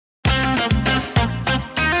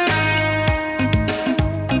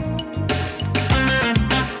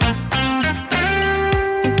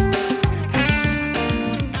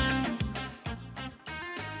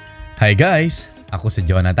Hi guys! Ako si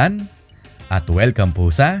Jonathan at welcome po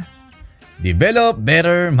sa Develop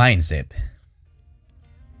Better Mindset.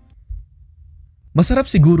 Masarap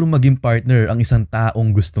siguro maging partner ang isang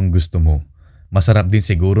taong gustong-gusto mo. Masarap din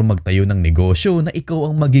siguro magtayo ng negosyo na ikaw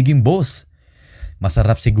ang magiging boss.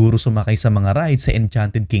 Masarap siguro sumakay sa mga rides sa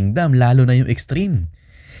Enchanted Kingdom lalo na yung extreme.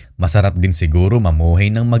 Masarap din siguro mamuhay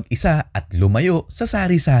ng mag-isa at lumayo sa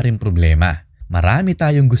sari-saring problema. Marami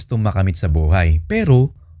tayong gustong makamit sa buhay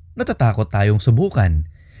pero natatakot tayong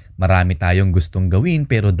subukan. Marami tayong gustong gawin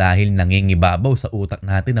pero dahil nangingibabaw sa utak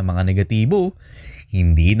natin ang mga negatibo,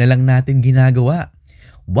 hindi na lang natin ginagawa.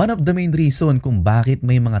 One of the main reason kung bakit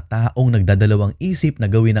may mga taong nagdadalawang isip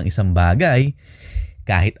na gawin ang isang bagay,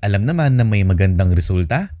 kahit alam naman na may magandang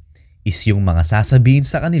resulta, is yung mga sasabihin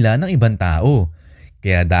sa kanila ng ibang tao.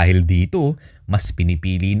 Kaya dahil dito, mas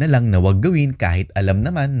pinipili na lang na wag gawin kahit alam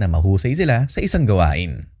naman na mahusay sila sa isang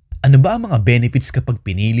gawain. Ano ba ang mga benefits kapag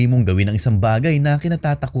pinili mong gawin ang isang bagay na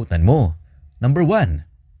kinatatakutan mo? Number 1,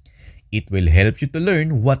 it will help you to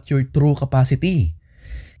learn what your true capacity.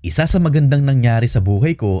 Isa sa magandang nangyari sa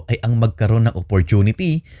buhay ko ay ang magkaroon ng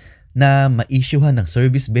opportunity na ma-issuehan ng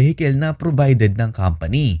service vehicle na provided ng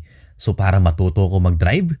company. So para matuto ko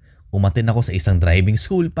mag-drive, umattend ako sa isang driving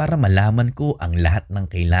school para malaman ko ang lahat ng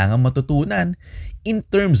kailangan matutunan in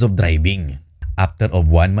terms of driving. After of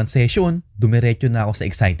 1 month session, dumiretso na ako sa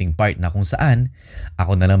exciting part na kung saan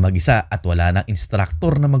ako na lang mag-isa at wala nang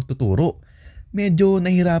instructor na magtuturo. Medyo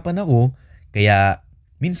nahirapan ako kaya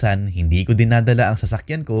minsan hindi ko dinadala ang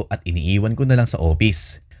sasakyan ko at iniiwan ko na lang sa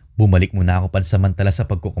office. Bumalik muna ako pansamantala sa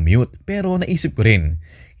pagko-commute pero naisip ko rin,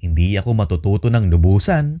 hindi ako matututo ng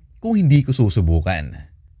lubusan kung hindi ko susubukan.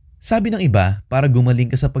 Sabi ng iba, para gumaling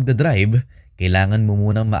ka sa pagdadrive, kailangan mo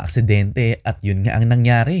munang maaksidente at yun nga ang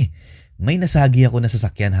nangyari. May nasagi ako na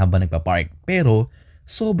sasakyan habang nagpa-park pero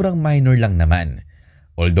sobrang minor lang naman.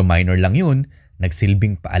 Although minor lang yun,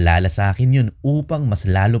 nagsilbing paalala sa akin yun upang mas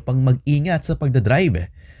lalo pang mag-ingat sa pagdadrive.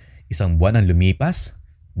 1 buwan ang lumipas,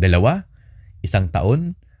 2, 1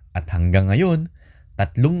 taon at hanggang ngayon,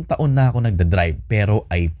 3 taon na ako nagdadrive pero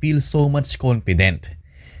I feel so much confident.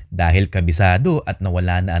 Dahil kabisado at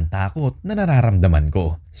nawala na ang takot na nararamdaman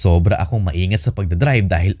ko. Sobra akong maingat sa pagdadrive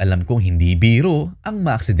dahil alam kong hindi biro ang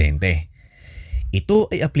maaksidente.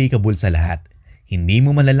 Ito ay applicable sa lahat. Hindi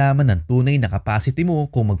mo malalaman ang tunay na capacity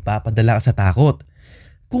mo kung magpapadala ka sa takot.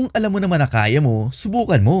 Kung alam mo naman na kaya mo,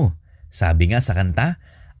 subukan mo. Sabi nga sa kanta,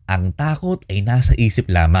 ang takot ay nasa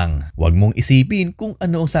isip lamang. Huwag mong isipin kung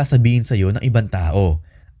ano sasabihin sa iyo ng ibang tao.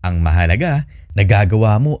 Ang mahalaga,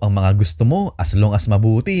 nagagawa mo ang mga gusto mo as long as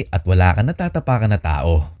mabuti at wala kang natatapakan na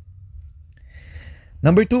tao.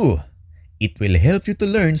 Number 2, it will help you to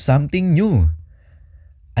learn something new.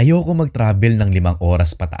 Ayoko mag-travel ng 5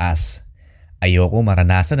 oras pataas. Ayoko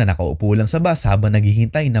maranasan na nakaupo lang sa bus habang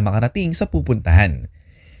naghihintay na makarating sa pupuntahan.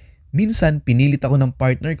 Minsan pinilit ako ng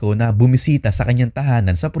partner ko na bumisita sa kanyang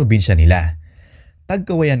tahanan sa probinsya nila,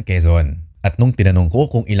 Tagkawayan, Quezon. At nung tinanong ko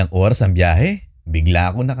kung ilang oras ang biyahe,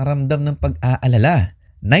 bigla ako nakaramdam ng pag-aalala.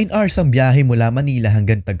 9 hours ang biyahe mula Manila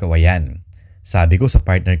hanggang Tagkawayan. Sabi ko sa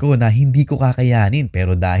partner ko na hindi ko kakayanin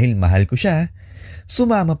pero dahil mahal ko siya,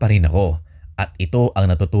 sumama pa rin ako. At ito ang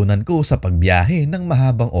natutunan ko sa pagbiyahe ng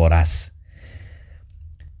mahabang oras.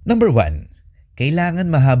 Number 1,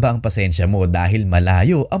 kailangan mahaba ang pasensya mo dahil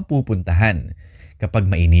malayo ang pupuntahan. Kapag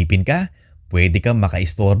mainipin ka, pwede kang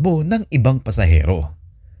makaistorbo ng ibang pasahero.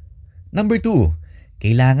 Number 2,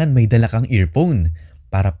 kailangan may dala kang earphone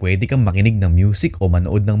para pwede kang makinig ng music o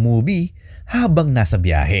manood ng movie habang nasa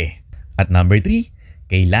biyahe. At number 3,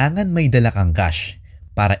 kailangan may dala kang cash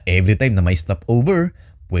para every time na may stopover,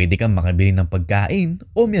 pwede kang makabili ng pagkain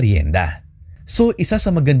o merienda. So isa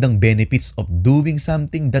sa magandang benefits of doing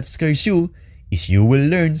something that scares you is you will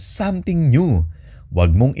learn something new.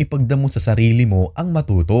 Huwag mong ipagdamot sa sarili mo ang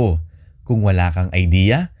matuto. Kung wala kang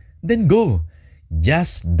idea, then go.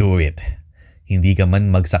 Just do it. Hindi ka man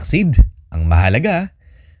mag-succeed, ang mahalaga,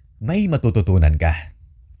 may matututunan ka.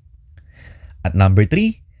 At number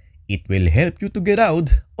 3, it will help you to get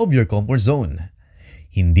out of your comfort zone.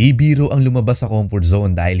 Hindi biro ang lumabas sa comfort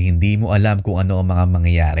zone dahil hindi mo alam kung ano ang mga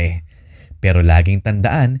mangyayari. Pero laging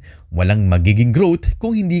tandaan, walang magiging growth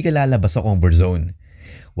kung hindi ka lalabas sa comfort zone.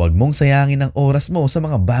 Huwag mong sayangin ang oras mo sa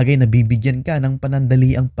mga bagay na bibigyan ka ng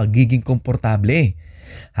panandaliang pagiging komportable.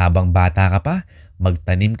 Habang bata ka pa,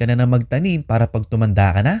 magtanim ka na ng magtanim para pag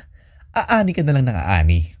tumanda ka na, aani ka na lang ng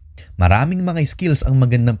aani. Maraming mga skills ang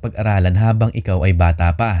magandang pag-aralan habang ikaw ay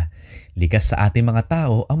bata pa. Likas sa ating mga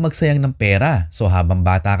tao ang magsayang ng pera. So habang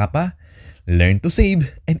bata ka pa, learn to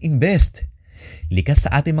save and invest. Likas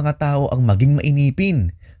sa ating mga tao ang maging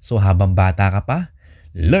mainipin. So habang bata ka pa,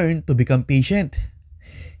 learn to become patient.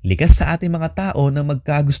 Likas sa ating mga tao na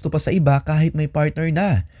magkagusto pa sa iba kahit may partner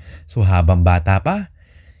na. So habang bata pa,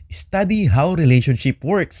 study how relationship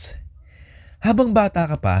works. Habang bata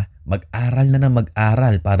ka pa, mag-aral na ng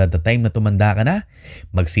mag-aral para the time na tumanda ka na,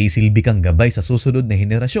 magsisilbi kang gabay sa susunod na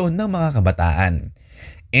henerasyon ng mga kabataan.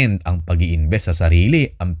 And ang pag-i-invest sa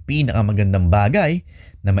sarili ang pinakamagandang bagay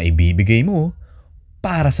na maibibigay mo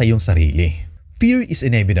para sa iyong sarili. Fear is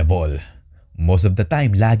inevitable. Most of the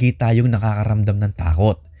time, lagi tayong nakakaramdam ng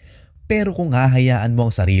takot. Pero kung hahayaan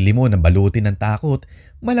mo ang sarili mo na balutin ng takot,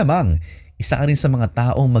 malamang isa ka rin sa mga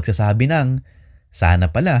taong magsasabi ng,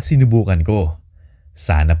 sana pala sinubukan ko.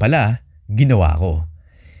 Sana pala ginawa ko.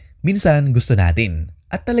 Minsan gusto natin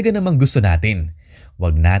at talaga namang gusto natin.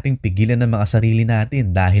 Huwag nating pigilan ng mga sarili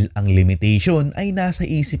natin dahil ang limitation ay nasa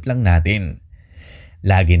isip lang natin.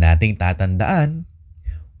 Lagi nating tatandaan,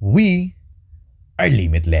 we are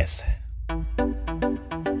limitless.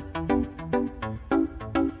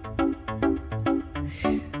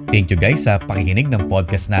 Thank you guys sa pakikinig ng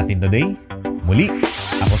podcast natin today. Muli,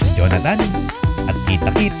 ako si Jonathan at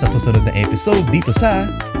kita-kits sa susunod na episode dito sa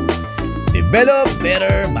Develop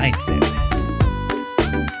Better Mindset.